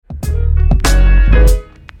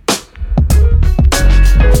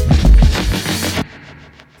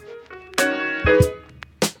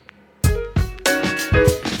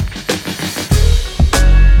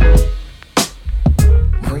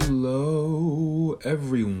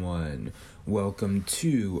everyone. Welcome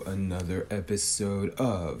to another episode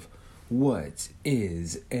of What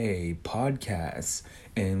is a Podcast?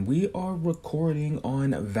 And we are recording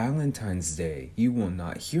on Valentine's Day. You will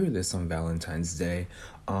not hear this on Valentine's Day,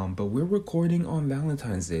 but we're recording on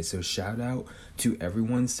Valentine's Day. So shout out to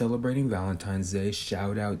everyone celebrating Valentine's Day.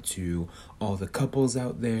 Shout out to all the couples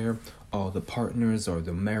out there, all the partners or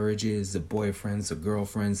the marriages, the boyfriends, the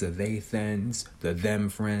girlfriends, the they-thens, the them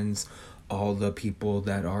friends, all the people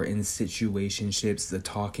that are in situationships, the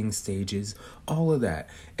talking stages, all of that.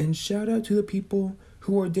 And shout out to the people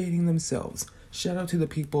who are dating themselves. Shout out to the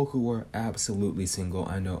people who are absolutely single.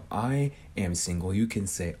 I know I am single. You can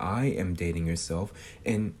say I am dating yourself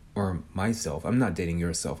or myself. I'm not dating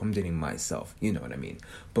yourself. I'm dating myself. You know what I mean?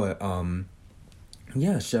 But,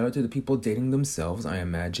 yeah, shout out to the people dating themselves. I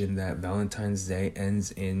imagine that Valentine's Day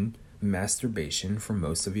ends in masturbation for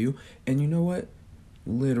most of you. And you know what?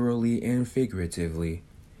 Literally and figuratively,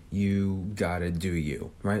 you gotta do you,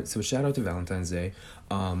 right? So shout out to Valentine's Day.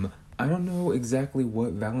 I don't know exactly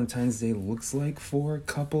what Valentine's Day looks like for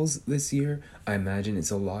couples this year. I imagine it's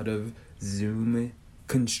a lot of Zoom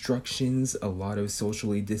constructions, a lot of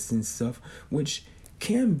socially distanced stuff, which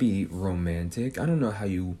can be romantic. I don't know how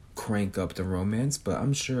you crank up the romance, but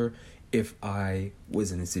I'm sure if I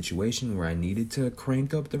was in a situation where I needed to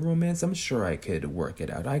crank up the romance, I'm sure I could work it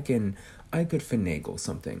out. I could finagle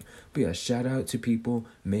something. But yeah, shout out to people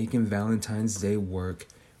making Valentine's Day work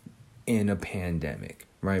in a pandemic,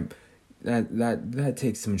 right? That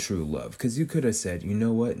takes some true love, because you could have said, you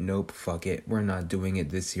know what, nope, fuck it, we're not doing it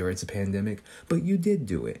this year, it's a pandemic. But you did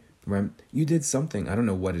do it, right? You did something. I don't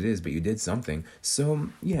know what it is, but you did something. So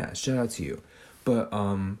yeah, shout out to you. But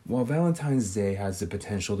while Valentine's Day has the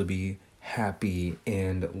potential to be happy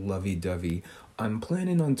and lovey-dovey, I'm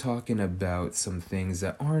planning on talking about some things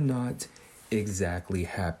that are not exactly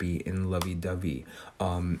happy and lovey-dovey.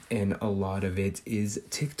 And a lot of it is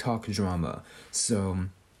TikTok drama. So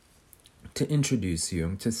to introduce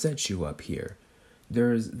you, to set you up here,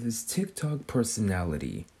 there's this TikTok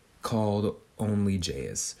personality called Only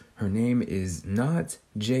Jayus. Her name is not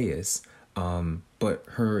Jayus, but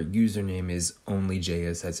her username is Only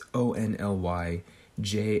Jayus. That's ONLYJAUS.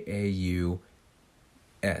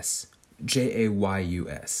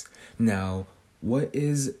 JAYUS. Now, what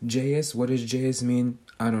is Jayus? What does Jayus mean?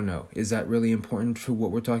 I don't know. Is that really important for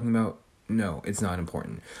what we're talking about? No, it's not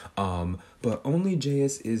important. But Only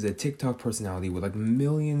Jayus is a TikTok personality with like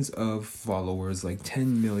millions of followers, like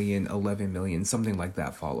 10 million, 11 million, something like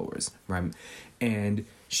that followers, right? And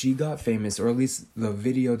she got famous, or at least the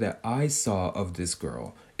video that I saw of this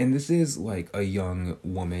girl, and this is like a young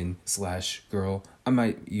woman / girl. I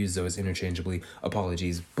might use those interchangeably.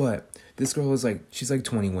 Apologies. But this girl is she's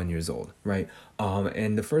 21 years old, right?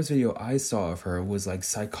 And the first video I saw of her was like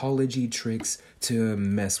psychology tricks to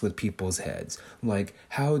mess with people's heads. Like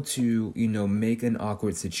how to, make an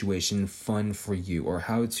awkward situation fun for you, or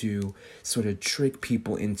how to sort of trick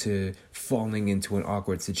people into falling into an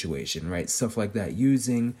awkward situation, right? Stuff like that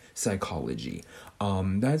using psychology.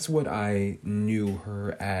 That's what I knew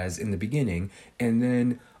her as in the beginning. And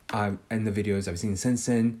then and the videos I've seen since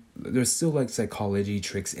then, there's still like psychology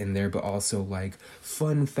tricks in there, but also like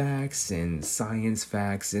fun facts and science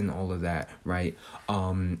facts and all of that, right?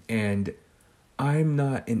 And I'm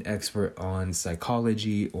not an expert on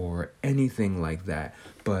psychology or anything like that,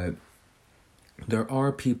 but there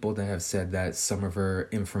are people that have said that some of her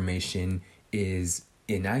information is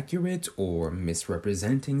inaccurate or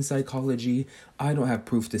misrepresenting psychology. I don't have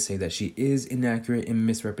proof to say that she is inaccurate in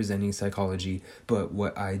misrepresenting psychology, but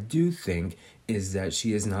what I do think is that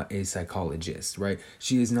she is not a psychologist, right?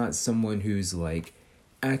 She is not someone who's like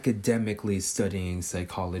academically studying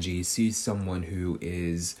psychology. She's someone who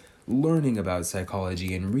is learning about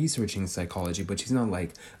psychology and researching psychology, but she's not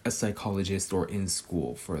like a psychologist or in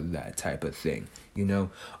school for that type of thing,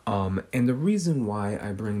 and the reason why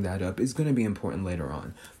I bring that up is going to be important later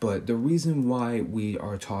on. But the reason why we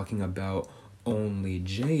are talking about Only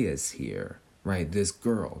Jayus here, right, this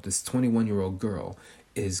 21-year-old girl,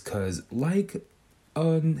 is because like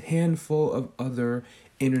a handful of other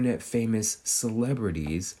internet famous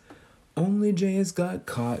celebrities, Only Jayus got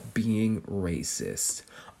caught being racist.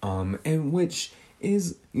 And which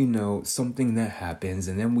is, something that happens,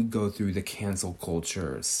 and then we go through the cancel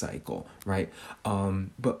culture cycle, right?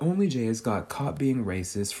 But Only Jayus got caught being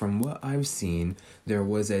racist. From what I've seen, there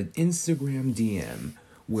was an Instagram DM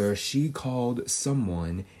where she called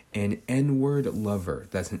someone an N-word lover.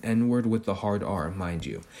 That's an N-word with the hard R, mind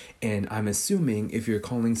you. And I'm assuming if you're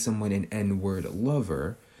calling someone an N-word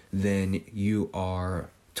lover, then you are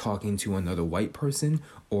talking to another white person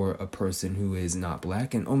or a person who is not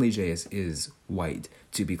black, and only JS is white,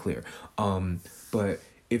 to be clear. But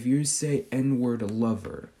if you say N-word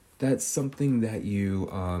lover, that's something that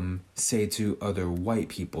you say to other white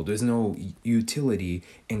people. There's no utility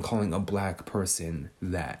in calling a black person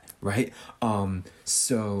that, right?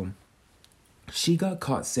 So she got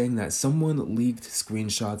caught saying that someone leaked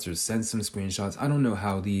screenshots or sent some screenshots. I don't know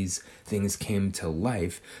how these things came to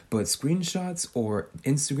life, but screenshots or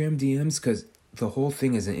Instagram DMs, because the whole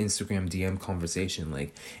thing is an Instagram DM conversation.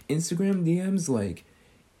 Like, Instagram DMs, like,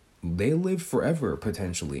 they live forever,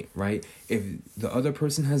 potentially, right? If the other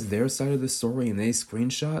person has their side of the story and they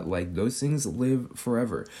screenshot, like, those things live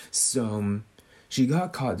forever. So she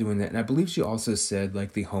got caught doing that, and I believe she also said,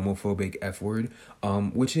 like, the homophobic F word,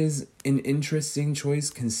 which is an interesting choice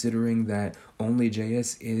considering that Only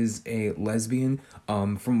JS is a lesbian.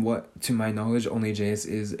 From what, to my knowledge, Only JS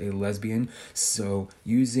is a lesbian, so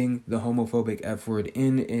using the homophobic F word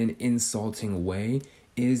in an insulting way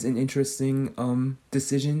is an interesting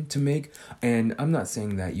decision to make. And I'm not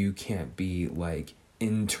saying that you can't be, like,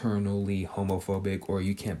 internally homophobic or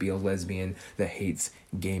you can't be a lesbian that hates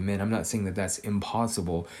gay men. I'm not saying that that's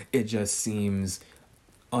impossible. It just seems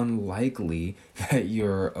unlikely that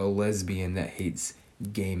you're a lesbian that hates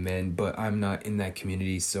gay men, but I'm not in that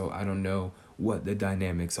community, so I don't know what the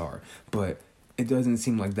dynamics are. But it doesn't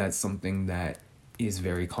seem like that's something that is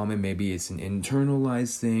very common. Maybe it's an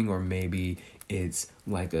internalized thing, or maybe it's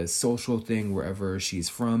like a social thing wherever she's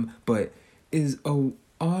from, but is a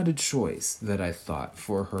odd choice that I thought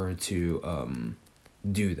for her to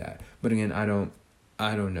do that. But again, I don't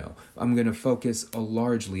know. I'm going to focus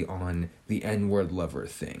largely on the N-word lover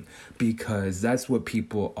thing, because that's what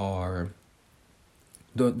people are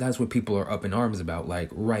up in arms about, like,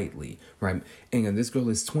 rightly, right? And again, this girl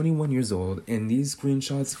is 21 years old, and these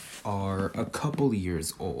screenshots are a couple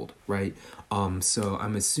years old, right? So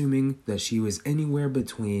I'm assuming that she was anywhere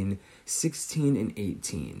between 16 and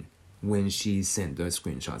 18 when she sent those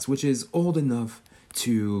screenshots, which is old enough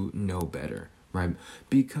to know better, right?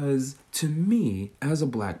 Because to me, as a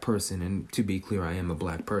black person, and to be clear, I am a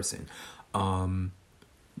black person,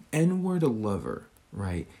 N-word lover,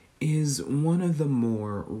 right, is one of the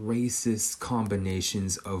more racist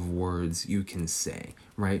combinations of words you can say,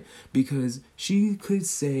 right? Because she could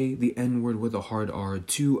say the N-word with a hard R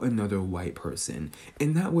to another white person,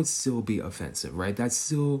 and that would still be offensive, right? That's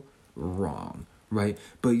still wrong, right?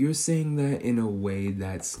 But you're saying that in a way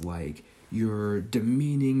that's like you're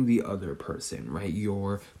demeaning the other person, right?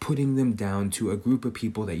 You're putting them down to a group of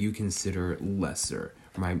people that you consider lesser,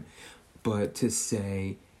 right? But to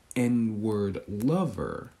say N-word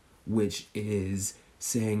lover, which is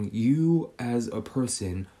saying you as a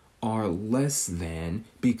person are less than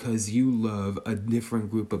because you love a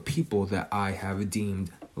different group of people that I have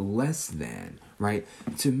deemed less than, right?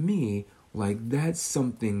 To me, like, that's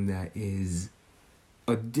something that is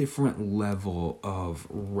a different level of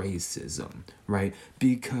racism, right?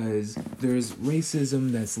 Because there's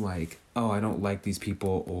racism that's like, oh, I don't like these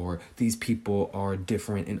people, or these people are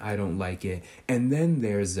different and I don't like it. And then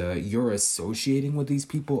there's you're associating with these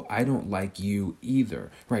people, I don't like you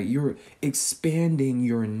either, right? You're expanding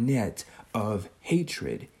your net of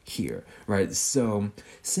hatred here, right? So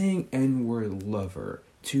saying N-word lover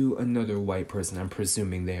to another white person, I'm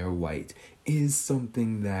presuming they are white, is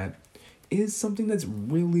something that's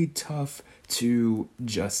really tough to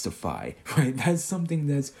justify, right? That's something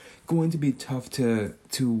that's going to be tough to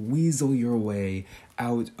weasel your way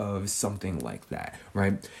out of something like that,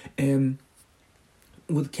 right? And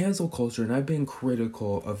with cancel culture, and I've been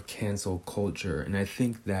critical of cancel culture, and I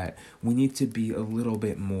think that we need to be a little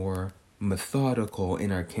bit more methodical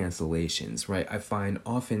in our cancellations, right? I find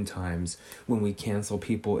oftentimes when we cancel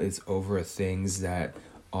people, it's over things that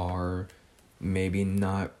are maybe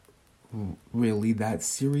not really that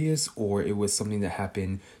serious, or it was something that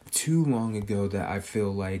happened too long ago that I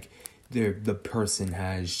feel like the person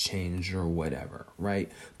has changed or whatever,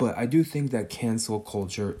 right? But I do think that cancel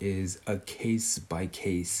culture is a case by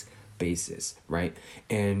case basis, right?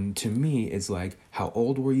 And to me, it's like, how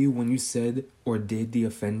old were you when you said or did the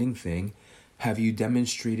offending thing? Have you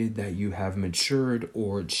demonstrated that you have matured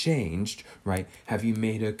or changed, right? Have you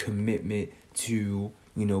made a commitment to,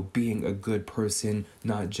 you know, being a good person,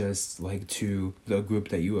 not just like to the group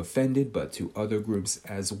that you offended, but to other groups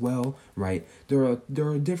as well, right? There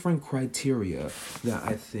are different criteria that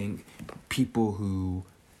I think people who,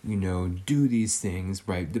 you know, do these things,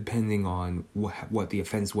 right, depending on what the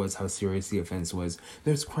offense was, how serious the offense was,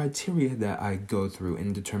 there's criteria that I go through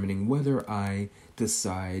in determining whether I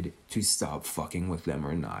decide to stop fucking with them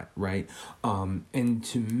or not, right? And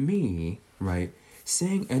to me, right,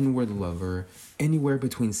 saying N-word lover anywhere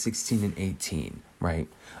between 16 and 18, right?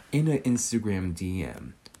 In an Instagram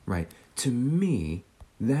DM, right? To me,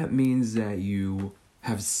 that means that you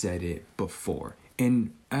have said it before.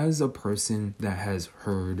 And as a person that has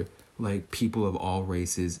heard like people of all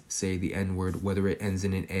races say the N-word, whether it ends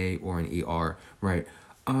in an A or an ER, right?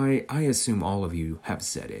 I assume all of you have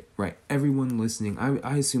said it, right? Everyone listening,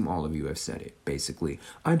 I assume all of you have said it, basically.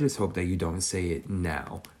 I just hope that you don't say it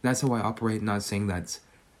now. That's how I operate, not saying that's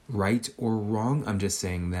right or wrong. I'm just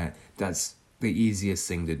saying that that's the easiest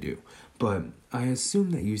thing to do. But I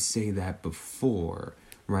assume that you say that before,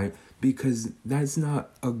 right? Because that's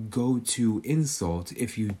not a go-to insult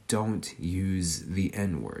if you don't use the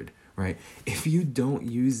N-word, right? If you don't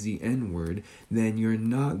use the N-word, then you're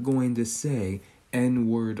not going to say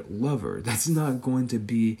N-word lover. That's not going to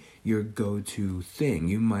be your go-to thing.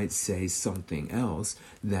 You might say something else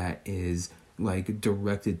that is like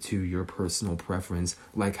directed to your personal preference,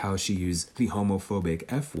 like how she used the homophobic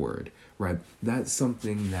F word, right? That's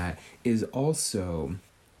something that is also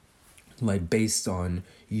like based on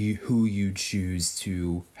you, who you choose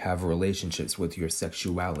to have relationships with, your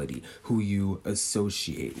sexuality, who you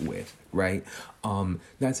associate with, right?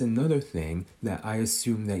 That's another thing that I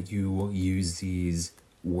assume that you will use these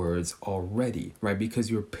words already, right?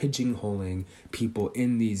 Because you're pigeonholing people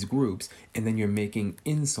in these groups and then you're making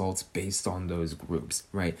insults based on those groups,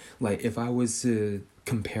 right? Like if I was to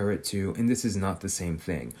compare it to, and this is not the same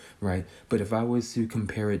thing, right? But if I was to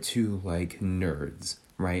compare it to like nerds,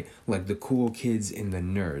 right? Like the cool kids and the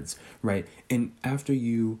nerds, right? And after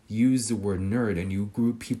you use the word nerd and you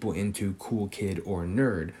group people into cool kid or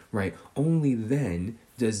nerd, right? Only then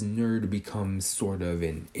does nerd become sort of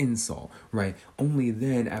an insult, right? Only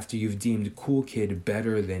then, after you've deemed cool kid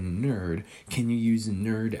better than nerd, can you use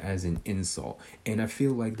nerd as an insult. And I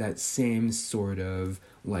feel like that same sort of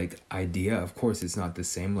like idea, of course it's not the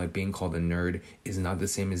same, like being called a nerd is not the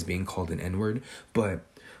same as being called an N-word, but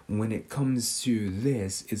when it comes to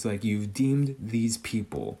this, it's like you've deemed these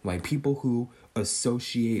people, like people who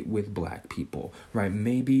associate with black people, right?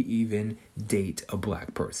 Maybe even date a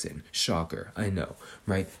black person. Shocker, I know,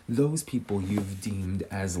 right? Those people you've deemed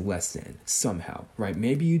as less than somehow, right?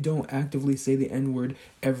 Maybe you don't actively say the N-word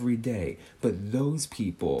every day, but those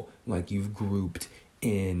people, like you've grouped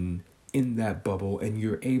in that bubble, and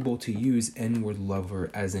you're able to use N-word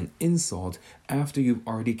lover as an insult after you've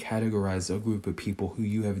already categorized a group of people who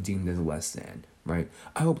you have deemed as less than, right?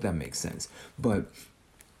 I hope that makes sense. But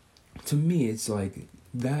to me, it's like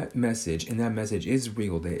that message, and that message is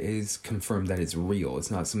real. That is confirmed that it's real.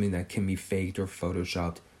 It's not something that can be faked or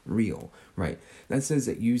photoshopped. Real, right? That says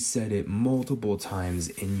that you said it multiple times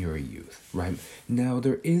in your youth, right? Now,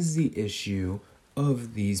 there is the issue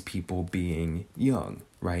of these people being young,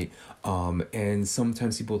 right? And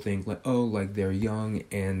sometimes people think like, oh, like they're young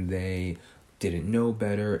and they didn't know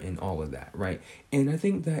better and all of that, right? And I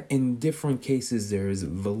think that in different cases there's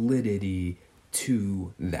validity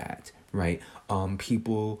to that, right?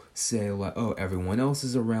 People say like, oh, everyone else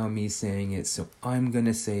is around me saying it, so I'm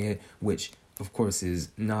gonna say it, which of course is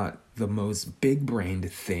not the most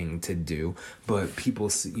big-brained thing to do, but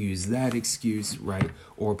people use that excuse, right?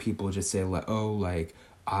 Or people just say like, oh, like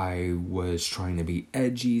I was trying to be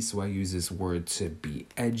edgy, so I use this word to be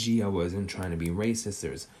edgy. I wasn't trying to be racist.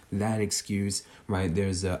 There's that excuse, right?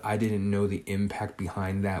 There's a I didn't know the impact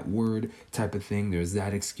behind that word type of thing. There's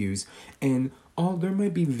that excuse. And there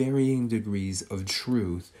might be varying degrees of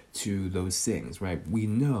truth to those things, right? We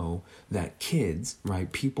know that kids,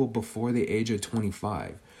 right, people before the age of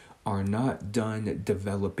 25 are not done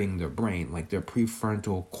developing their brain, like their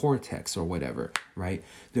prefrontal cortex or whatever, right?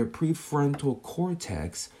 Their prefrontal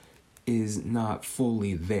cortex is not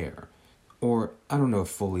fully there. Or I don't know if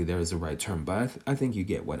fully there is the right term, but I think you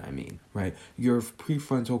get what I mean, right? Your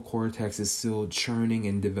prefrontal cortex is still churning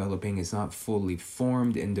and developing. It's not fully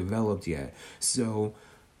formed and developed yet. So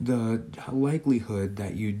the likelihood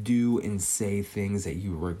that you do and say things that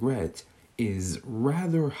you regret is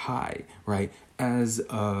rather high, right? As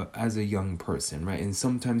a young person, right? And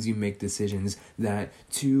sometimes you make decisions that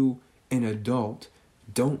to an adult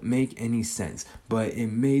don't make any sense, but it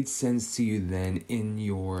made sense to you then in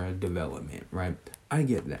your development, right? I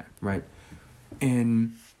get that, right?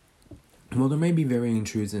 And well, there may be varying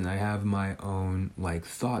truths, and I have my own like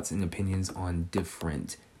thoughts and opinions on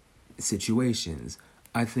different situations.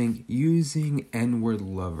 I think using N-word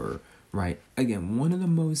lover, right? Again, one of the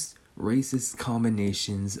most racist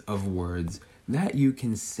combinations of words that you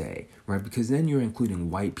can say, right? Because then you're including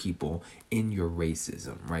white people in your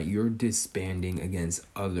racism, right? You're disbanding against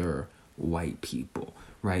other white people,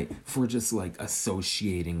 right? For just like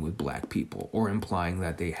associating with black people or implying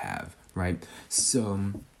that they have right?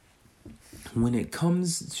 So when it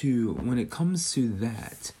comes to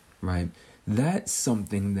that, right, that's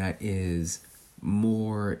something that is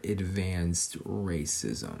more advanced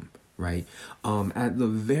racism, right? At the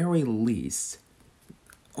very least,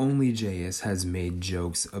 only JS has made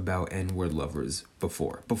jokes about N-word lovers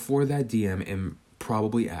before that DM, and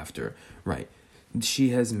probably after, right? She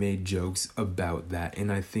has made jokes about that,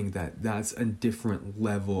 and I think that that's a different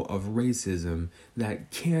level of racism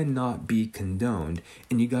that cannot be condoned.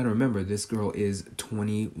 And you got to remember, this girl is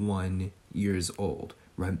 21 years old,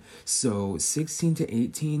 right? So 16 to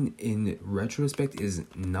 18 in retrospect is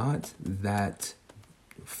not that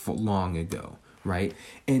long ago, right?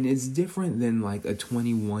 And it's different than like a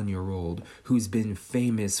 21-year-old who's been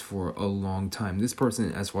famous for a long time. This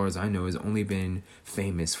person, as far as I know, has only been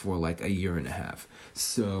famous for like a year and a half.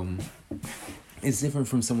 So it's different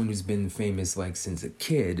from someone who's been famous like since a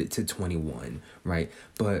kid to 21, right?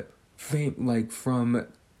 But like from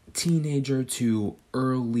teenager to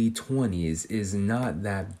early 20s is not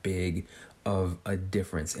that big of a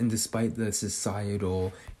difference. And despite the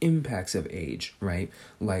societal impacts of age, right,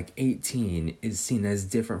 like 18 is seen as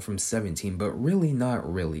different from 17, but really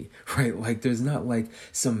not really, right? Like there's not like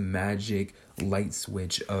some magic light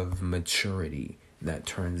switch of maturity that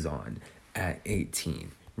turns on at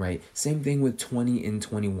 18, right? Same thing with 20 and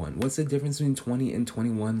 21. What's the difference between 20 and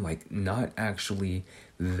 21? Like not actually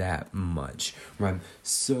that much, right?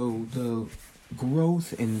 So the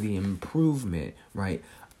growth and the improvement, right,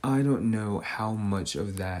 I don't know how much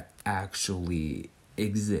of that actually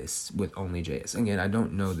exists with Only JS. Again, I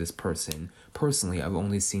don't know this person personally. I've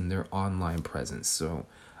only seen their online presence, so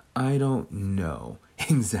I don't know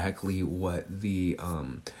exactly what the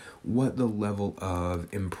level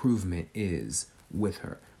of improvement is with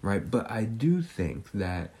her, right? But I do think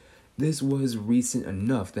that this was recent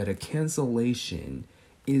enough that a cancellation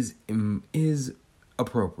is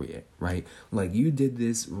appropriate, right? Like you did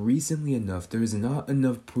this recently enough. There's not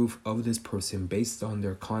enough proof of this person based on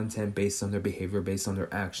their content, based on their behavior, based on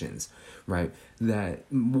their actions, right, that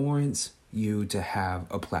warrants you to have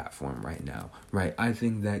a platform right now, right? I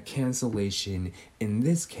think that cancellation in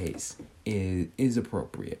this case is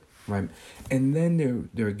appropriate, right? And then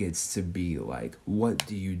there gets to be like, what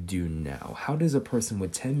do you do now? How does a person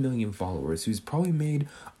with 10 million followers who's probably made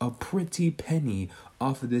a pretty penny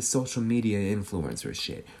off of this social media influencer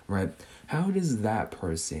shit, right? How does that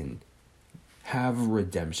person have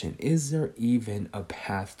redemption? Is there even a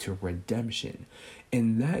path to redemption?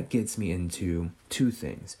 And that gets me into two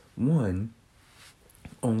things. One,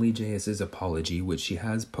 Only JS's apology, which she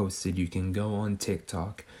has posted. You can go on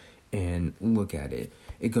TikTok and look at it.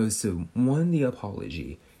 It goes to one, the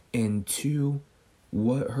apology, and two,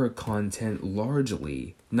 what her content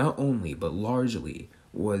largely, not only, but largely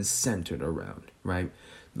was centered around, right?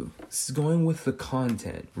 Going with the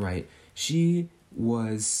content, right? She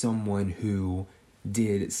was someone who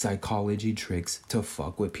did psychology tricks to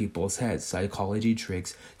fuck with people's heads, psychology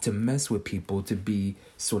tricks to mess with people, to be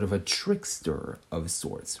sort of a trickster of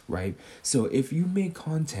sorts, right? So if you make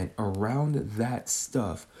content around that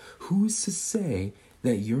stuff, who's to say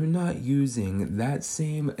that you're not using that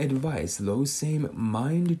same advice, those same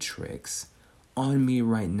mind tricks on me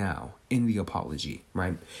right now in the apology,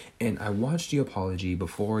 right? And I watched the apology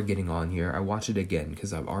before getting on here. I watched it again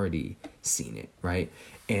because I've already seen it, right?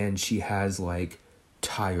 And she has like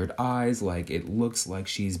tired eyes, like it looks like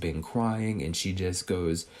she's been crying, and she just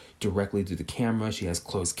goes directly to the camera. She has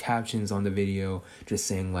closed captions on the video just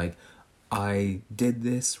saying like, I did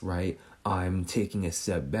this, right? I'm taking a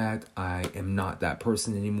step back. I am not that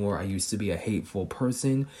person anymore. I used to be a hateful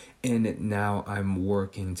person, and now I'm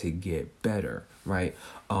working to get better, right?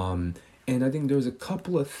 And I think there's a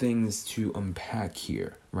couple of things to unpack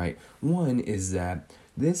here, right? One is that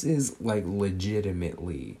this is like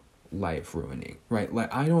legitimately life ruining, right?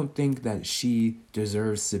 Like I don't think that she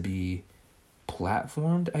deserves to be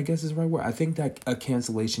platformed, I guess is the right word. I think that a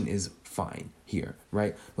cancellation is fine here,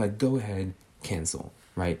 right? Like go ahead, cancel,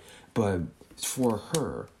 right? But for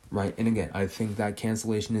her, right, and again, I think that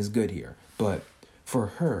cancellation is good here, but for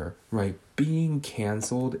her, right, being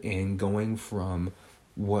canceled and going from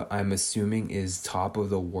what I'm assuming is top of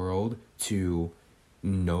the world to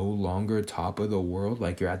no longer top of the world,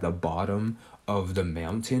 like you're at the bottom of the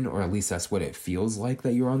mountain, or at least that's what it feels like,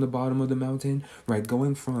 that you're on the bottom of the mountain, right?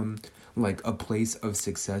 Going from like a place of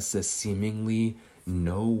success to seemingly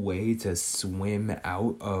no way to swim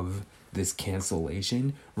out of this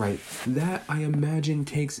cancellation, right? That I imagine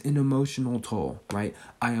takes an emotional toll, right?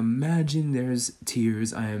 I imagine there's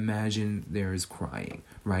tears. I imagine there's crying,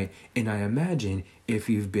 right? And I imagine if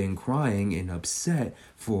you've been crying and upset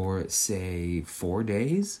for, say, 4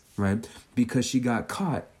 days, right? Because she got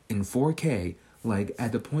caught in 4K, like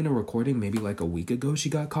at the point of recording, maybe like a week ago, she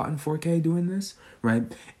got caught in 4K doing this, right?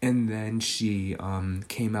 And then she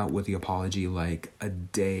came out with the apology like a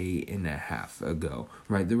day and a half ago,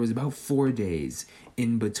 right? There was about 4 days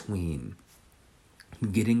in between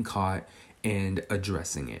getting caught and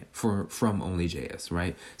addressing it from Only JS,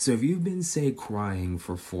 right? So if you've been, say, crying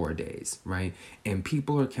for 4 days, right, and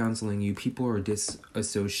people are counseling you, people are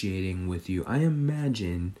disassociating with you, I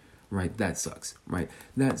imagine, right, that sucks, right?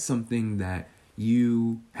 That's something that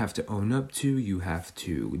you have to own up to, you have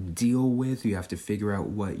to deal with, you have to figure out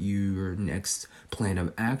what your next plan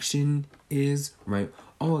of action is, right?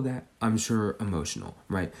 All of that, I'm sure, emotional,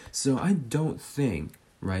 right? So I don't think,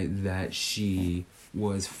 right, that she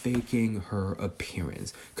was faking her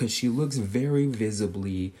appearance, because she looks very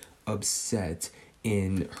visibly upset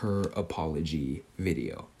in her apology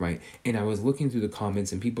video, right? And I was looking through the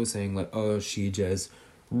comments and people saying like, oh, she just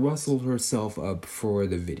rustled herself up for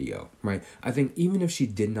the video, right? I think even if she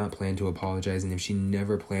did not plan to apologize and if she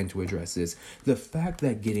never planned to address this, the fact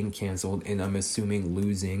that getting canceled and I'm assuming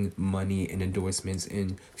losing money and endorsements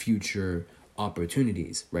in future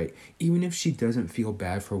opportunities, right? Even if she doesn't feel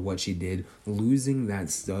bad for what she did, losing that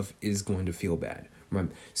stuff is going to feel bad, right?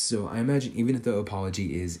 So I imagine even if the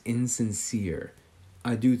apology is insincere,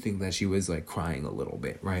 I do think that she was like crying a little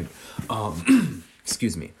bit, right?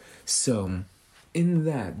 Excuse me. So in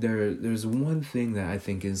that, there's one thing that I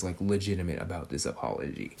think is like legitimate about this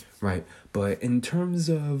apology, right? But in terms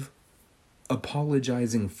of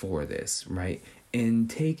apologizing for this, right, and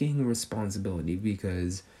taking responsibility,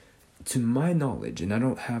 because to my knowledge, and I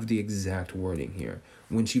don't have the exact wording here,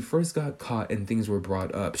 when she first got caught and things were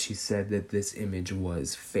brought up, she said that this image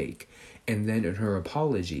was fake. And then in her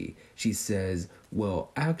apology, she says, well,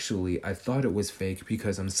 actually, I thought it was fake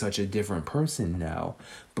because I'm such a different person now.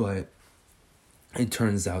 But it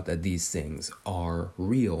turns out that these things are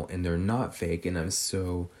real and they're not fake. And I'm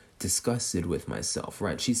so disgusted with myself,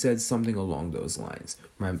 right? She said something along those lines,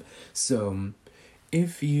 right? So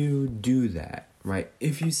if you do that, right,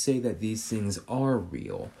 if you say that these things are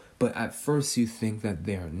real, but at first you think that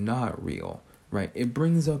they're not real, right, it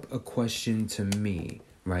brings up a question to me,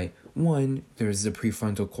 right? One, there's the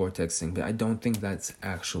prefrontal cortex thing, but I don't think that's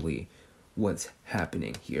actually what's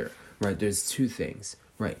happening here, right? There's two things,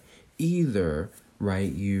 right? Either,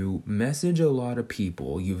 right, you message a lot of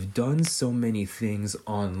people, you've done so many things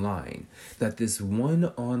online that this one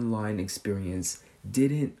online experience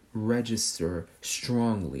didn't register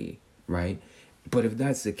strongly, right? But if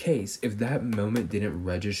that's the case, if that moment didn't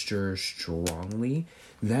register strongly,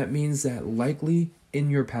 that means that likely in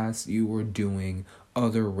your past you were doing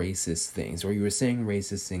other racist things, or you were saying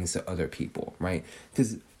racist things to other people, right?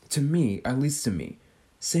 Because to me, at least to me,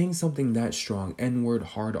 saying something that strong, N-word,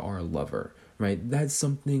 hard R, lover, right? That's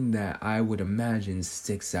something that I would imagine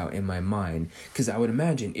sticks out in my mind. Because I would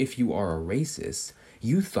imagine if you are a racist,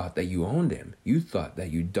 you thought that you owned him. You thought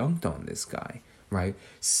that you dunked on this guy, right?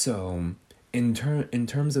 So in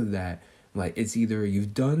terms of that, like, it's either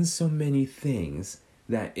you've done so many things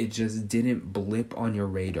that it just didn't blip on your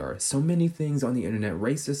radar, so many things on the internet,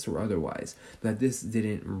 racist or otherwise, that this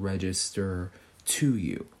didn't register to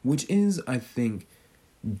you, which is, I think,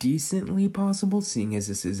 decently possible, seeing as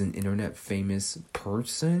this is an internet famous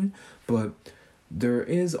person. But there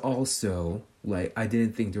is also, like, I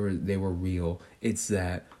didn't think they were real. It's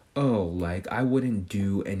that, oh, like, I wouldn't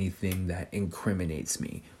do anything that incriminates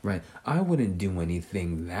me, right? I wouldn't do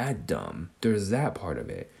anything that dumb. There's that part of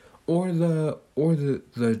it. Or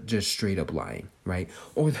the just straight up lying, right?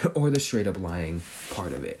 Or the straight up lying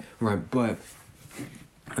part of it, right? But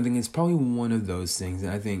I think it's probably one of those things,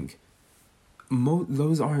 and I think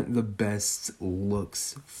those aren't the best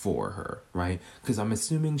looks for her, right? Because I'm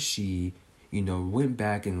assuming she, went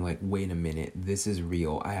back and like, wait a minute, this is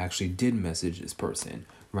real. I actually did message this person,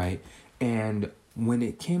 right? And when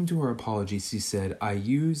it came to her apology, she said, I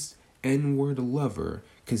used N-word lover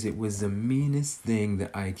because it was the meanest thing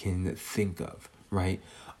that I can think of, right?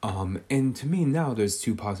 And to me now there's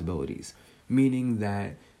two possibilities, meaning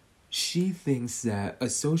that she thinks that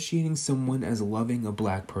associating someone as loving a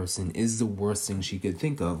black person is the worst thing she could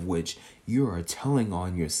think of, which you are telling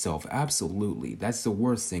on yourself. Absolutely. That's the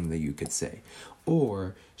worst thing that you could say.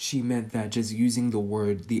 Or she meant that just using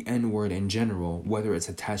the N-word in general, whether it's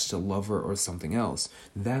attached to lover or something else,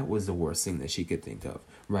 that was the worst thing that she could think of,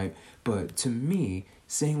 right? But to me,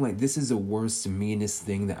 saying like this is the worst, meanest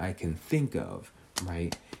thing that I can think of,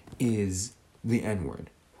 right, is the N-word.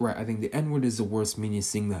 Right, I think the N-word is the worst,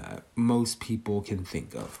 meanest thing that most people can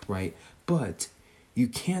think of, right? But You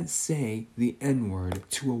can't say the N-word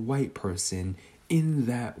to a white person in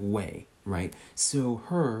that way, right? So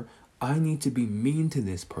I need to be mean to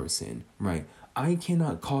this person, right? I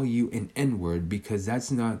cannot call you an N-word because that's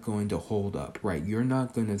not going to hold up, right? You're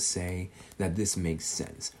not going to say that this makes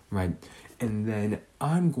sense, right? And then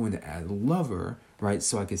I'm going to add lover, right?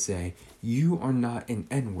 So I could say, you are not an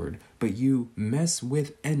N-word, but you mess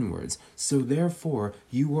with N-words. So therefore,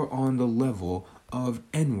 you are on the level of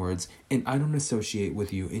N-words, and I don't associate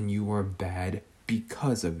with you, and you are bad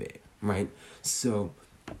because of it, right? So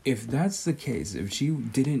if that's the case, if she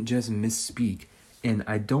didn't just misspeak, and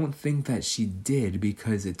I don't think that she did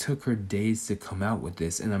because it took her days to come out with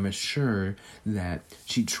this, and I'm sure that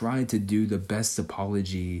she tried to do the best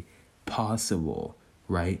apology possible,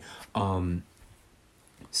 right?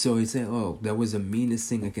 So he said, oh, that was the meanest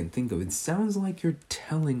thing I can think of. It sounds like you're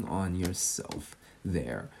telling on yourself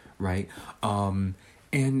there, right? And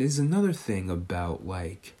there's another thing about,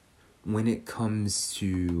 like, when it comes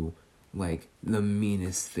to, like, the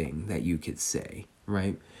meanest thing that you could say,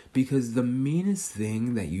 right? Because the meanest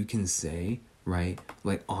thing that you can say, right,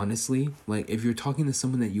 like, honestly, like, if you're talking to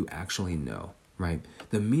someone that you actually know, right,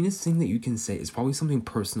 the meanest thing that you can say is probably something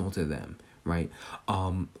personal to them, right?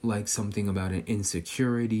 Like something about an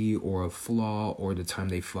insecurity or a flaw or the time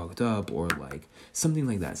they fucked up or like something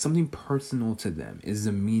like that. Something personal to them is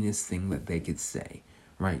the meanest thing that they could say,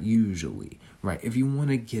 right? Usually, right? If you want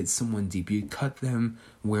to get someone deep, you cut them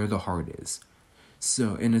where the heart is.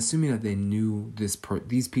 So, and assuming that they knew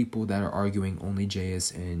these people that are arguing, only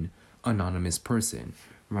JS and anonymous person,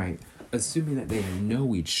 right? Assuming that they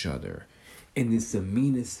know each other, and it's the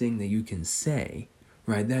meanest thing that you can say,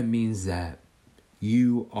 right? That means that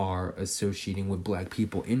you are associating with black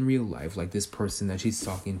people in real life, like this person that she's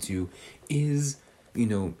talking to is, you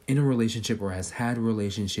know, in a relationship or has had a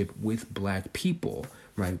relationship with black people,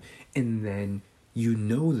 right? And then you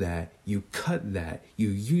know that, you cut that, you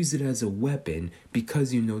use it as a weapon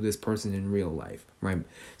because you know this person in real life, right?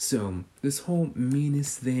 So this whole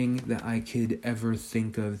meanest thing that I could ever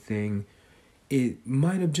think of thing, it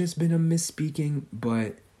might have just been a misspeaking,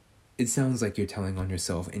 but it sounds like you're telling on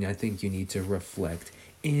yourself, and I think you need to reflect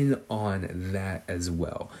in on that as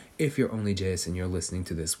well. If you're only JS and you're listening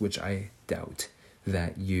to this, which I doubt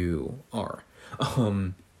that you are.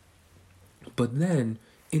 But then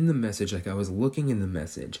in the message, like I was looking in the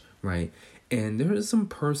message, right? And there is some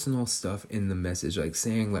personal stuff in the message, like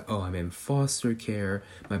saying like, oh, I'm in foster care.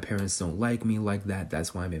 My parents don't like me like that.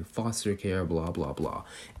 That's why I'm in foster care, blah, blah, blah.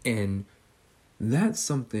 And that's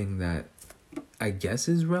something that I guess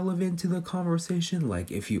is relevant to the conversation. Like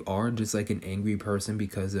if you are just like an angry person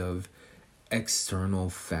because of external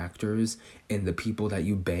factors and the people that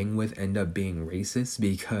you bang with end up being racist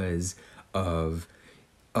because of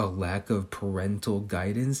a lack of parental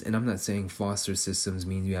guidance. And I'm not saying foster systems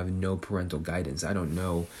mean you have no parental guidance. I don't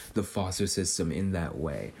know the foster system in that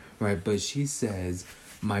way, right? But she says,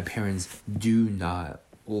 my parents do not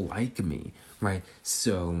like me, right?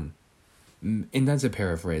 So, and that's a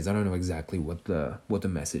paraphrase. I don't know exactly what the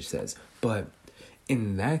message says. But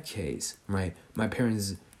in that case, right, my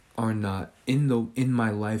parents are not in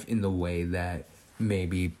my life in the way that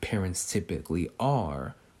maybe parents typically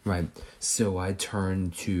are, right? So I turn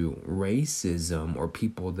to racism or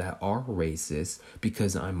people that are racist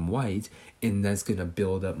because I'm white, and that's going to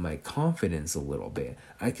build up my confidence a little bit.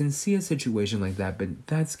 I can see a situation like that, but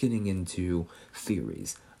that's getting into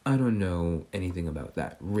theories. I don't know anything about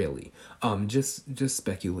that, really. Just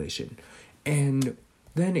speculation. And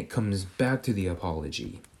then it comes back to the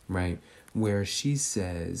apology, right? Where she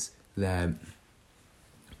says that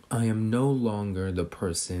I am no longer the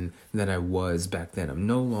person that I was back then. I'm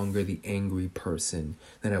no longer the angry person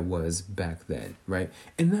that I was back then, right?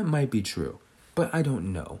 And that might be true, but I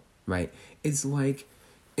don't know, right? It's like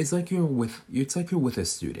you're with a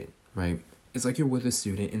student, right? It's like you're with a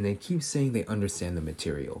student and they keep saying they understand the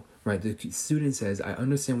material, right? The student says, I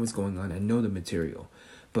understand what's going on. I know the material.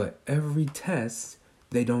 But every test,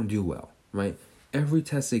 they don't do well, right? Every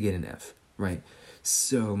test, they get an F, right?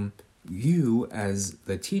 So you, as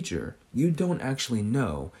the teacher, you don't actually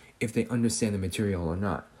know if they understand the material or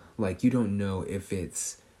not. Like, you don't know if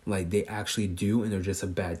it's like they actually do and they're just a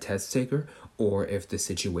bad test taker, or if the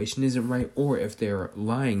situation isn't right, or if they're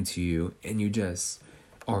lying to you and you just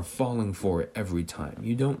are falling for it every time.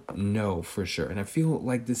 You don't know for sure. And I feel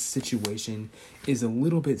like this situation is a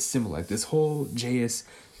little bit similar. Like this whole JS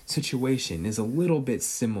situation is a little bit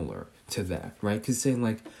similar to that, right? Because saying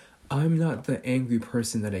like, I'm not the angry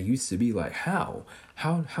person that I used to be. Like, how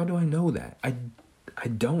do I know that? I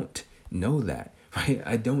don't know that, right?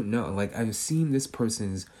 I don't know. Like, I've seen this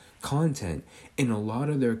person's content, and a lot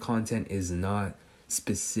of their content is not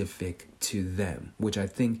specific to them, which I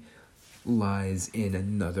think lies in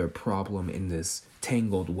another problem in this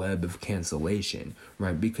tangled web of cancellation,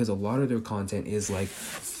 right? Because a lot of their content is like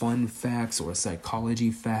fun facts or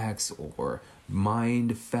psychology facts or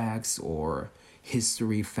mind facts or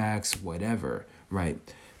history facts, whatever, right?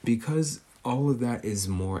 Because all of that is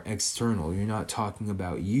more external. You're not talking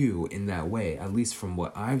about you in that way, at least from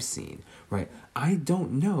what I've seen, right? I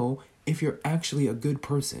don't know if you're actually a good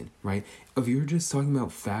person, right? If you're just talking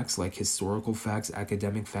about facts like historical facts,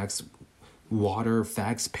 academic facts, water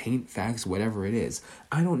facts, paint facts, whatever it is,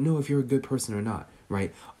 I don't know if you're a good person or not,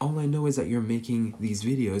 right? All I know is that you're making these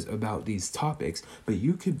videos about these topics, but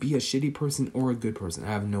you could be a shitty person or a good person. I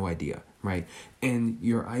have no idea, right? And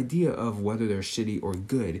your idea of whether they're shitty or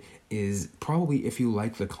good is probably if you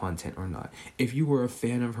like the content or not. If you were a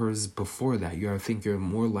fan of hers before that, I think you're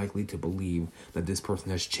more likely to believe that this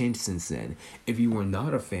person has changed since then. If you were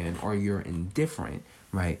not a fan or you're indifferent,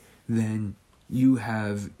 right, then you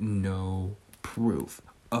have no proof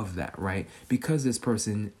of that, right? Because this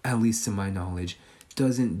person, at least to my knowledge,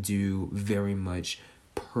 doesn't do very much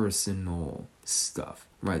personal stuff,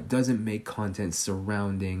 right? Doesn't make content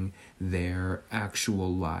surrounding their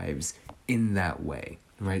actual lives in that way,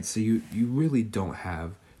 right? So you really don't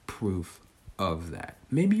have proof of that.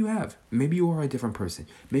 Maybe you have. Maybe you are a different person.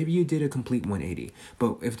 Maybe you did a complete 180.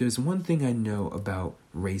 But if there's one thing I know about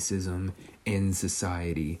racism in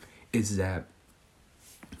society, is that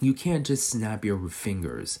you can't just snap your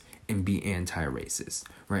fingers and be anti-racist,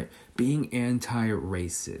 right? Being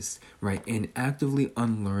anti-racist, right, and actively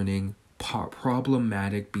unlearning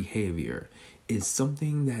problematic behavior is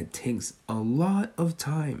something that takes a lot of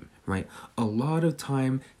time, right? A lot of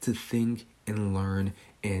time to think and learn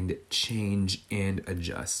and change and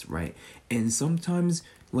adjust, right? And sometimes,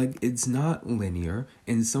 like, it's not linear,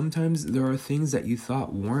 and sometimes there are things that you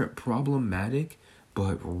thought weren't problematic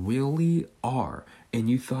but really are, and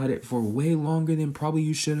you thought it for way longer than probably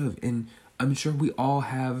you should have. And I'm sure we all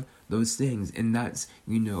have those things, and that's,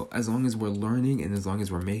 as long as we're learning and as long as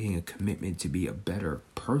we're making a commitment to be a better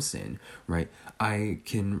person, right? I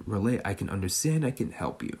can relate, I can understand, I can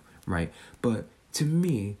help you, right? But to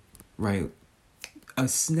me, right, a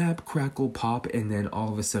snap, crackle, pop, and then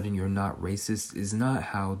all of a sudden you're not racist is not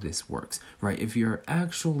how this works, right? If you're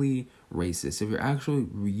actually racist, if you're actually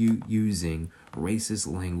using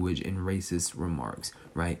racist language and racist remarks,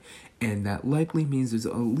 right, and that likely means there's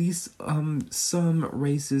at least some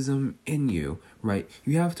racism in you, right,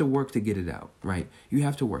 you have to work to get it out, right? You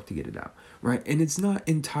have to work to get it out, right? And it's not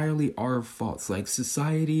entirely our faults. Like,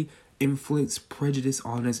 society inflicts prejudice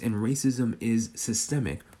on us, and racism is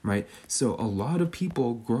systemic, right? So a lot of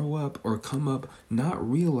people grow up or come up not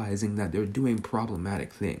realizing that they're doing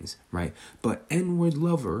problematic things, right? But N-word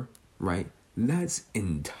lover, right, that's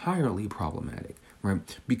entirely problematic,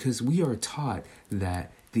 right? Because we are taught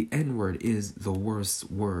that the N-word is the worst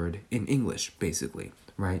word in English, basically,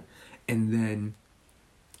 right? And then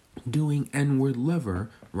doing N-word lover,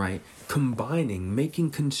 right, making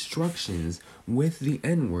constructions with the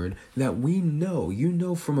N-word that we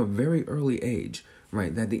know, from a very early age,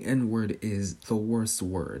 right, that the N-word is the worst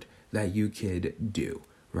word that you could do,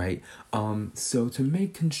 right? So to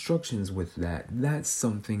make constructions with that, that's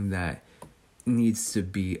something that needs to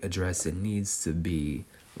be addressed. It needs to be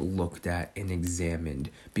looked at and examined,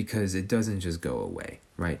 because it doesn't just go away,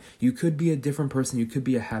 right? You could be a different person, you could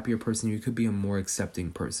be a happier person, you could be a more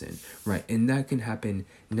accepting person, right? And that can happen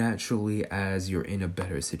naturally as you're in a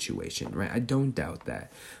better situation, right? I don't doubt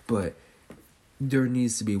that, but there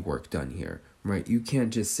needs to be work done here, right? You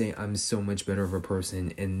can't just say I'm so much better of a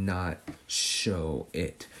person and not show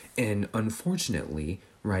it. And unfortunately,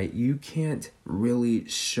 right, you can't really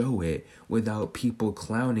show it without people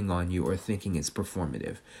clowning on you or thinking it's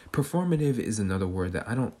performative. Performative is another word that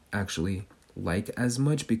I don't actually like as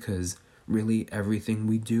much, because really everything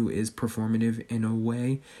we do is performative in a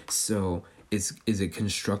way. So is it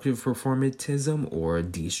constructive performatism or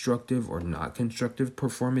destructive or not constructive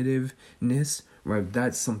performativeness, right?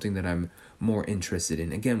 That's something that I'm more interested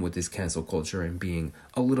in. Again, with this cancel culture and being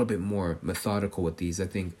a little bit more methodical with these, I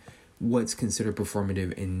think what's considered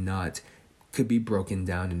performative and not could be broken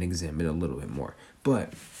down and examined a little bit more.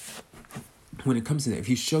 But when it comes to that, if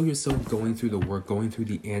you show yourself going through the work, going through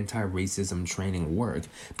the anti-racism training work,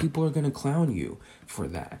 people are going to clown you for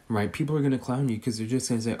that, right? People are going to clown you because they're just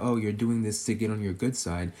going to say, oh, you're doing this to get on your good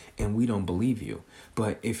side, and we don't believe you.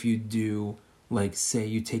 But if you do, like, say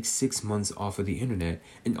you take 6 months off of the internet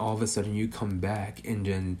and all of a sudden you come back and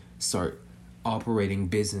then start operating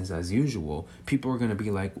business as usual, people are going to be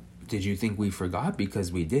like, did you think we forgot?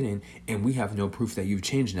 Because we didn't, and we have no proof that you've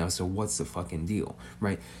changed now, so what's the fucking deal,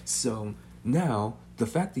 right? So now the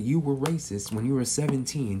fact that you were racist when you were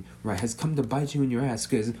 17, right, has come to bite you in your ass.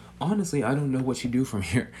 Because honestly, I don't know what you do from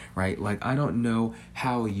here, right? Like, I don't know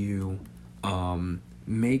how you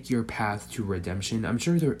make your path to redemption. I'm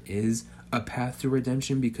sure there is a path to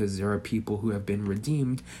redemption because there are people who have been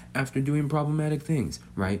redeemed after doing problematic things,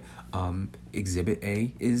 right? Exhibit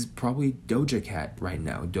A is probably Doja Cat right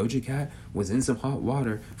now. Doja Cat was in some hot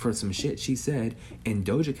water for some shit she said, and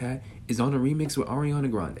Doja Cat is on a remix with Ariana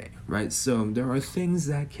Grande, right? So there are things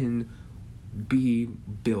that can be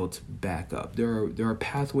built back up. There are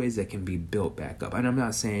pathways that can be built back up. And I'm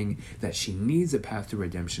not saying that she needs a path to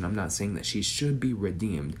redemption. I'm not saying that she should be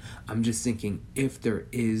redeemed. I'm just thinking if there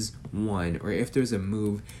is one, or if there's a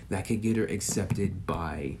move that could get her accepted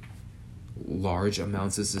by large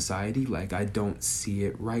amounts of society, like, I don't see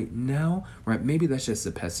it right now, right? Maybe that's just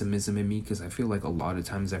the pessimism in me, because I feel like a lot of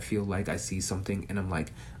times I feel like I see something and I'm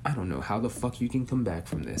like, I don't know how the fuck you can come back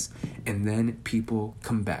from this, and then people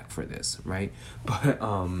come back for this, right? But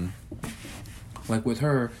like with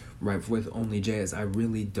her, right, with Only JS, I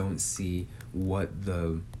really don't see what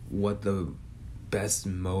the best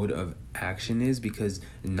mode of action is, because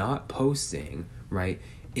not posting, right,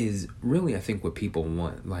 is really, I think, what people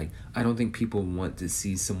want. Like, I don't think people want to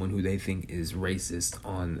see someone who they think is racist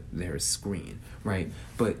on their screen, right?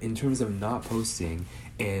 But in terms of not posting,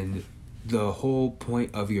 and the whole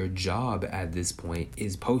point of your job at this point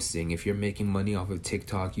is posting. If you're making money off of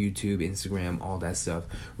TikTok, YouTube, Instagram, all that stuff,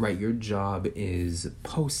 right, your job is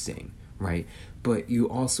posting, right? But you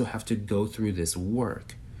also have to go through this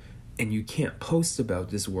work, and you can't post about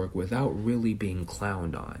this work without really being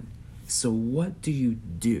clowned on. So what do you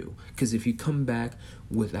do? Because if you come back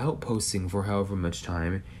without posting for however much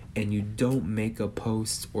time, and you don't make a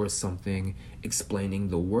post or something explaining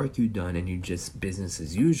the work you've done, and you just business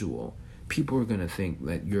as usual, people are going to think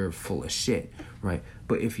that you're full of shit, right?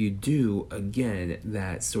 But if you do, again,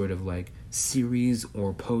 that sort of like series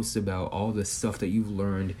or post about all the stuff that you've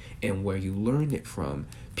learned and where you learned it from,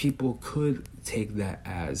 people could take that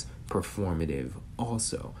as performative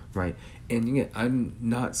also, right? And again, I'm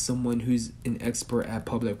not someone who's an expert at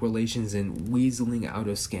public relations and weaseling out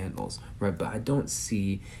of scandals, right? But I don't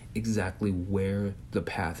see exactly where the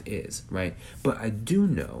path is, right? But I do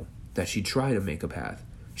know that she tried to make a path.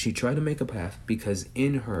 She tried to make a path because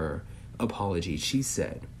in her apology, she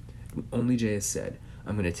said, Only JS said,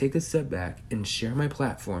 I'm going to take a step back and share my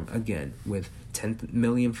platform again with 10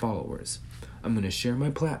 million followers. I'm going to share my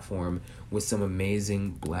platform with some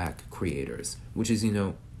amazing black creators, which is,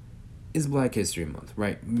 is Black History Month,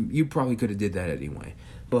 right? You probably could have did that anyway.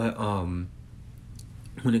 But when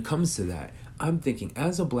it comes to that, I'm thinking,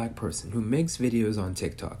 as a black person who makes videos on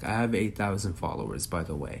TikTok, I have 8,000 followers, by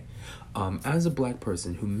the way. As a black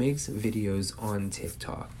person who makes videos on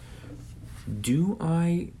TikTok, do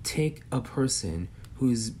I take a person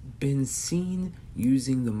who's been seen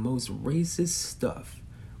using the most racist stuff,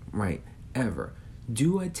 right, ever?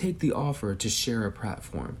 Do I take the offer to share a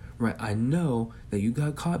platform, right? I know that you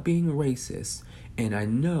got caught being racist, and I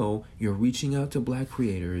know you're reaching out to black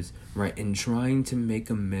creators, right, and trying to make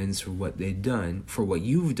amends for what they've done, for what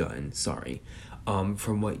you've done,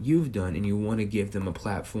 from what you've done, and you want to give them a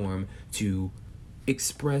platform to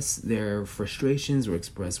express their frustrations or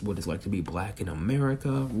express what it's like to be black in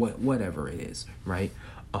America, whatever it is, right?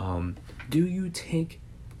 Do you take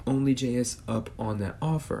Only JS up on that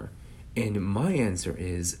offer? And my answer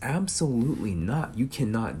is absolutely not. You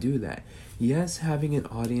cannot do that. Yes, having an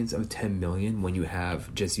audience of 10 million when you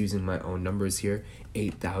have, just using my own numbers here,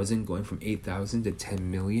 8,000, going from 8,000 to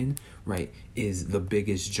 10 million, right, is the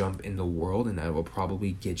biggest jump in the world, and that will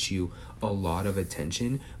probably get you a lot of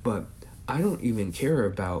attention. But I don't even care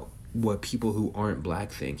about what people who aren't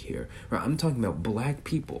black think here, right? I'm talking about black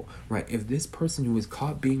people, right? If this person who was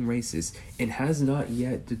caught being racist and has not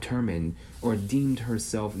yet determined or deemed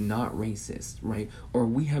herself not racist, right? Or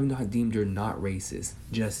we have not deemed her not racist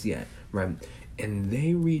just yet, right? And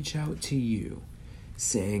they reach out to you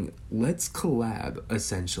saying, let's collab,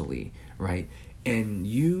 essentially, right? And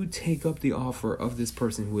you take up the offer of this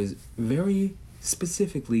person who is very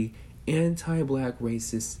specifically anti-black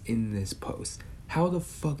racist in this post. How the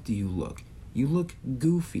fuck do you look? You look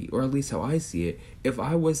goofy, or at least how I see it. If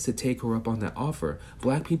I was to take her up on that offer,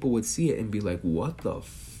 black people would see it and be like, what the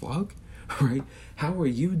fuck? Right? How are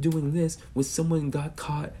you doing this with someone who got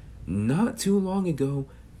caught not too long ago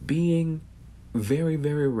being very,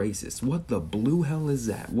 very racist? What the blue hell is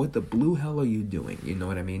that? What the blue hell are you doing? You know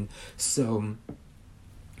what I mean? So,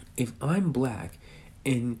 if I'm black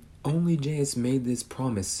and Only JS made this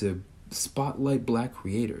promise to spotlight black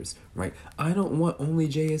creators, right? I don't want Only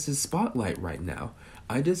JS's spotlight right now.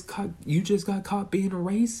 you just got caught being a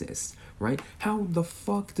racist, right? How the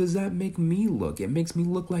fuck does that make me look? It makes me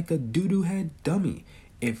look like a doo-doo head dummy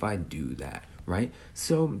if I do that, right?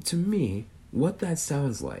 So to me, what that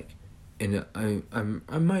sounds like, and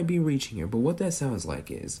I might be reaching here, but what that sounds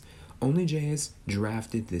like is onlyJS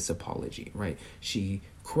drafted this apology, right? She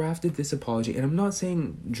crafted this apology, and I'm not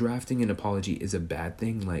saying drafting an apology is a bad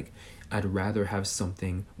thing. Like, I'd rather have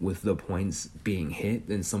something with the points being hit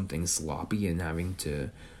than something sloppy and having to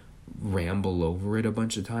ramble over it a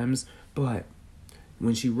bunch of times. But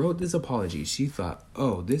when she wrote this apology, she thought,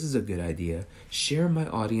 oh, this is a good idea. Share my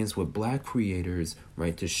audience with Black creators,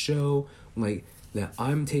 right? To show, like, that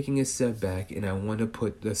I'm taking a step back and I want to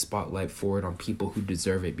put the spotlight forward on people who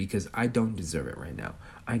deserve it, because I don't deserve it right now.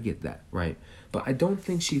 I get that, right? But I don't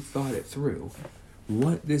think she thought it through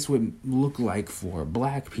what this would look like for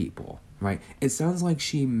Black people, right? It sounds like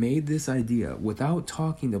she made this idea without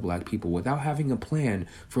talking to Black people, without having a plan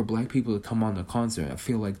for Black people to come on the concert. I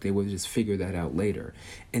feel like they would just figure that out later.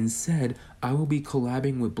 And said, I will be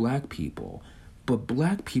collabing with Black people. But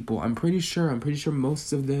Black people, I'm pretty sure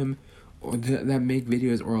most of them or that make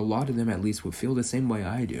videos, or a lot of them at least, would feel the same way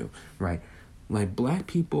I do, right? Like, Black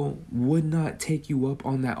people would not take you up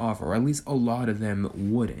on that offer, or at least a lot of them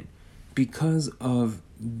wouldn't, because of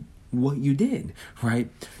what you did,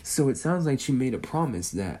 right? So it sounds like she made a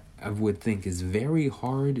promise that I would think is very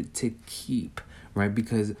hard to keep, right?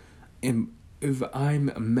 Because if I'm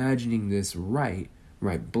imagining this right,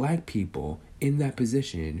 Black people in that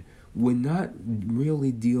position would not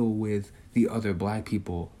really deal with the other Black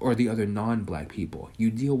people or the other non-Black people. You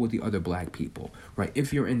deal with the other Black people, right?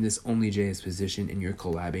 If you're in this onlyJS position and you're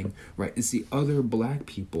collabing, right, it's the other Black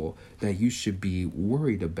people that you should be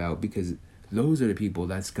worried about, because those are the people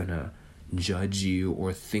that's gonna judge you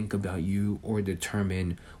or think about you or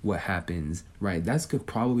determine what happens, right? That's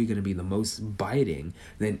probably gonna be the most biting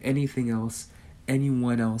than anything else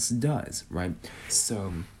anyone else does, right?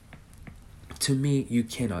 So to me, you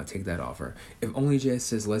cannot take that offer. If onlyJS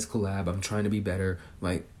says, let's collab, I'm trying to be better,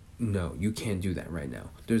 like, no, you can't do that right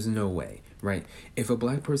now. There's no way, right? If a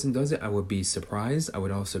Black person does it, I would be surprised. I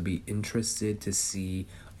would also be interested to see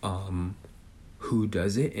who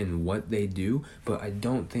does it and what they do. But I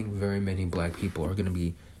don't think very many Black people are going to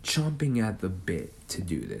be chomping at the bit to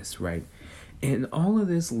do this, right? And all of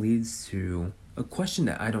this leads to a question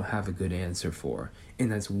that I don't have a good answer for,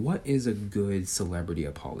 and that's, what is a good celebrity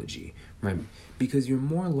apology, right? Because you're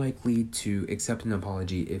more likely to accept an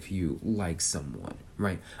apology if you like someone,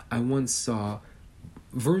 right? I once saw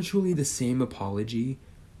virtually the same apology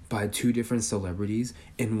by two different celebrities,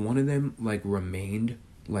 and one of them like remained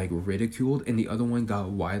like ridiculed and the other one got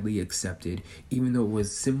widely accepted, even though it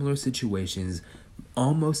was similar situations,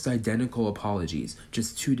 almost identical apologies,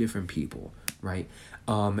 just two different people, right?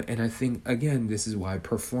 And I think, again, this is why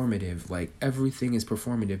performative, like, everything is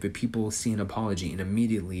performative, but people see an apology and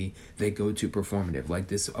immediately they go to performative. Like,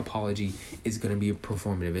 this apology is going to be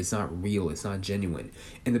performative. It's not real. It's not genuine.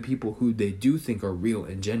 And the people who they do think are real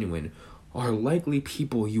and genuine are likely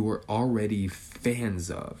people you are already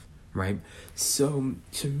fans of, right? So,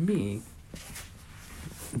 to me,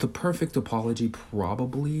 the perfect apology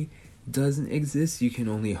probably doesn't exist. You can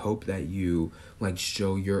only hope that you like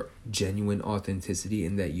show your genuine authenticity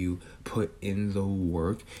and that you put in the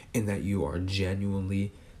work and that you are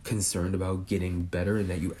genuinely concerned about getting better and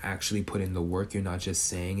that you actually put in the work. You're not just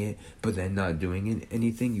saying it but then not doing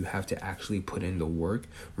anything. You have to actually put in the work,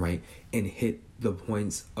 right? And hit the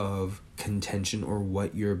points of contention or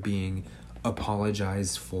what you're being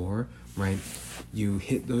apologized for, right? You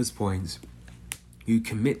hit those points, you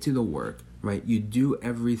commit to the work, right? You do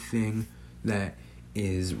everything that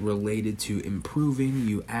is related to improving.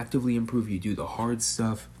 You actively improve. You do the hard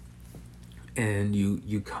stuff. And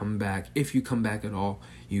you come back. If you come back at all,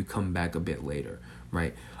 you come back a bit later,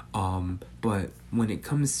 right? But when it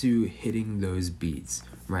comes to hitting those beats,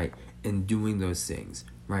 right, and doing those things,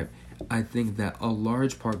 right, I think that a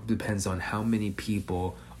large part depends on how many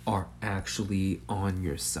people are actually on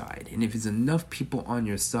your side. And if it's enough people on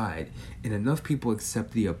your side and enough people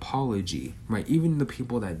accept the apology, right, even the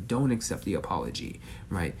people that don't accept the apology,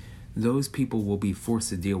 right, those people will be forced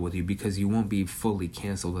to deal with you because you won't be fully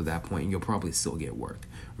canceled at that point and you'll probably still get work,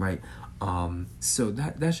 right? So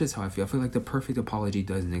that's just how I feel. I feel like the perfect apology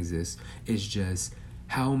doesn't exist. It's just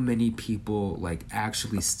how many people like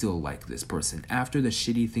actually still like this person after the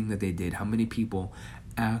shitty thing that they did. How many people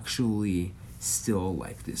actually still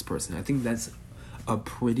like this person? I think that's a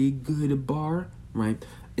pretty good bar, right?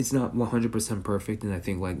 It's not 100% perfect, and I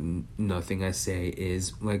think like nothing I say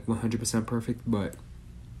is like 100% perfect, but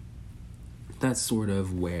that's sort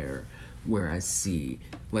of where where I see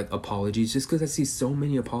like apologies, just because I see so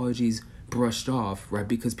many apologies brushed off, right?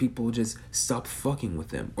 Because people just stopped fucking with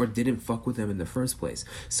them or didn't fuck with them in the first place.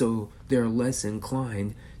 So they're less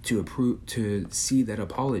inclined to see that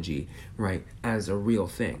apology, right, as a real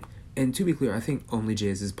thing. And to be clear, I think Only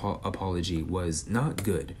JS's apology was not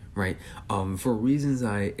good, right? For reasons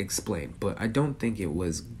I explained, but I don't think it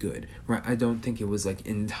was good, right? I don't think it was like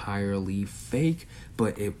entirely fake,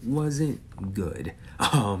 but it wasn't good.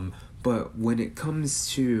 But when it comes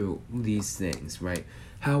to these things, right,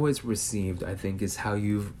 how it's received, I think, is how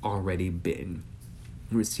you've already been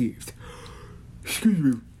received.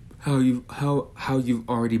 Excuse me. How you've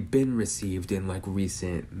already been received in like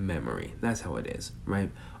recent memory. That's how it is,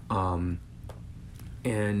 right?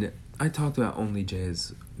 And I talked about Only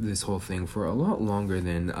J's this whole thing for a lot longer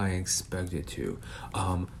than I expected to.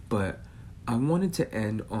 But I wanted to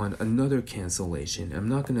end on another cancellation. I'm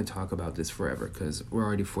not going to talk about this forever because we're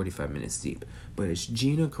already 45 minutes deep. But it's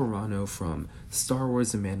Gina Carano from Star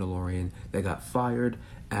Wars The Mandalorian that got fired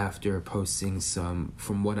after posting some,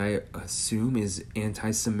 from what I assume is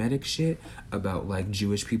anti-Semitic shit about like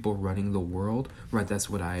Jewish people running the world, right? That's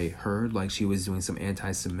what I heard. Like she was doing some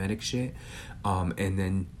anti-Semitic shit. And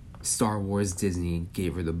then Star Wars Disney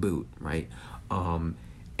gave her the boot, right?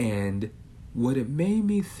 And what it made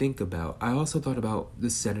me think about, I also thought about the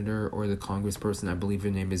senator or the congressperson, I believe her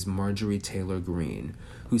name is Marjorie Taylor Greene,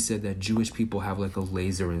 who said that Jewish people have like a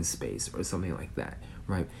laser in space or something like that,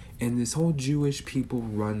 right? And this whole Jewish people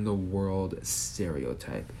run the world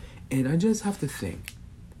stereotype. And I just have to think,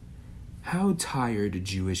 how tired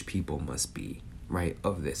Jewish people must be, right,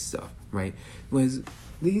 of this stuff, right? Was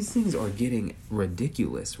these things are getting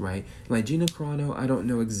ridiculous, right? Like Gina Carano, I don't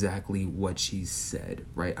know exactly what she said,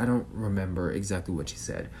 right? I don't remember exactly what she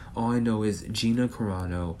said. All I know is Gina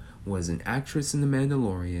Carano was an actress in The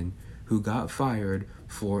Mandalorian who got fired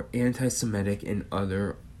for anti-Semitic and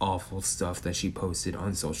other awful stuff that she posted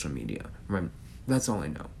on social media, right? That's all I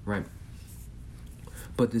know, right?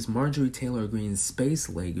 But this Marjorie Taylor Greene space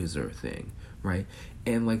laser thing, right?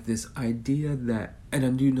 And like this idea that, and I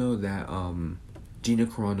do know that Gina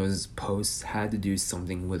Carano's posts had to do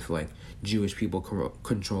something with like Jewish people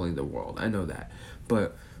controlling the world. I know that.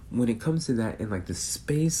 But when it comes to that and like the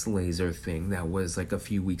space laser thing that was like a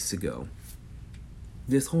few weeks ago,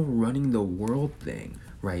 this whole running the world thing,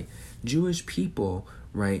 right? Jewish people,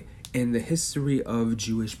 right? And the history of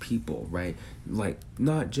Jewish people, right? Like,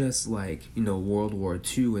 not just like, you know, World War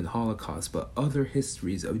II and Holocaust, but other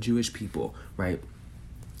histories of Jewish people, right?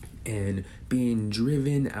 And being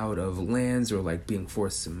driven out of lands or like being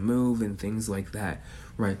forced to move and things like that,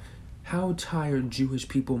 right? How tired Jewish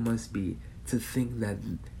people must be to think that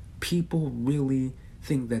people really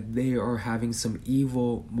think that they are having some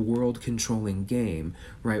evil world controlling game,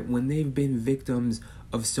 right? When they've been victims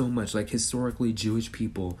of so much, like historically Jewish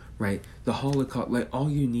people, right? The Holocaust, like all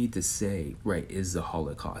you need to say, right, is the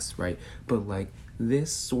Holocaust, right? But like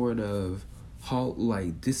this sort of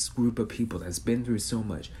like this group of people that's been through so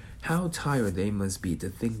much, how tired they must be to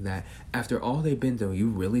think that after all they've been through, you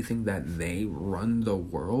really think that they run the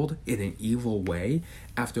world in an evil way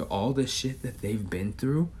after all the shit that they've been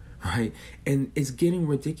through, right? And it's getting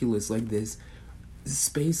ridiculous, like this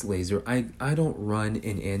space laser. I don't run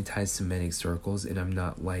in anti-Semitic circles, and I'm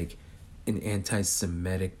not like an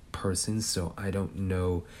anti-Semitic person, so I don't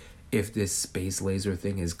know if this space laser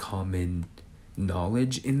thing is common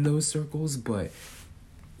knowledge in those circles, but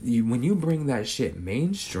when you bring that shit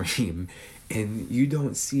mainstream and you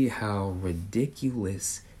don't see how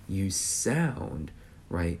ridiculous you sound,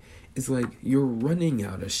 right? It's like you're running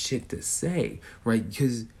out of shit to say, right?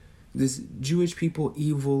 Because this Jewish people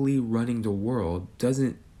evilly running the world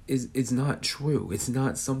it's not true. It's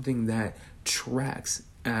not something that tracks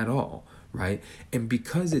at all, right? And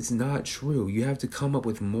because it's not true, you have to come up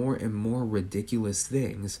with more and more ridiculous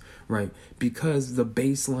things, right? Because the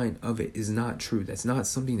baseline of it is not true. That's not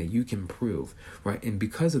something that you can prove, right? And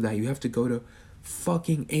because of that, you have to go to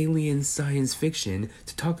fucking alien science fiction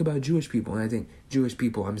to talk about Jewish people. And I think, Jewish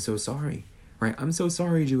people, I'm so sorry, right? I'm so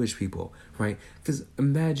sorry, Jewish people, right? Because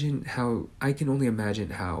I can only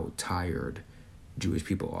imagine how tired Jewish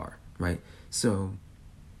people are, right? So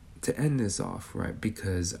to end this off, right,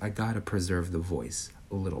 because I gotta preserve the voice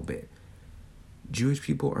a little bit. Jewish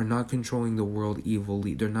people are not controlling the world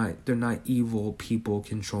evilly. They're not evil people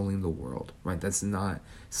controlling the world, right? That's not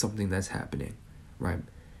something that's happening, right?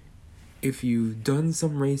 If you've done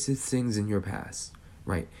some racist things in your past,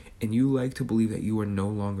 right, and you like to believe that you are no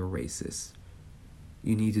longer racist,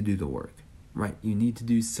 you need to do the work, right? You need to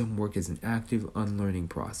do some work as an active unlearning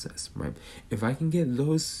process, right? If I can get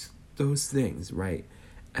those things, right,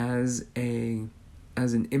 as a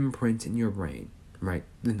as an imprint in your brain, right,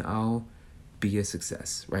 then I'll be a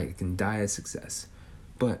success, right? It can die a success.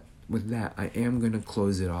 But with that, I am going to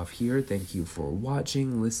close it off here. Thank you for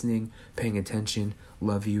watching, listening, paying attention.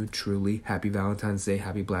 Love you, truly. Happy Valentine's Day.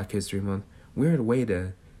 Happy Black History Month. Weird way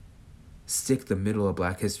to stick the middle of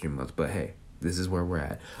Black History Month, but hey, this is where we're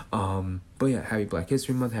at. But yeah, happy Black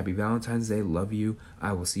History Month. Happy Valentine's Day. Love you.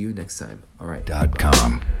 I will see you next time. All right.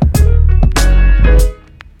 .com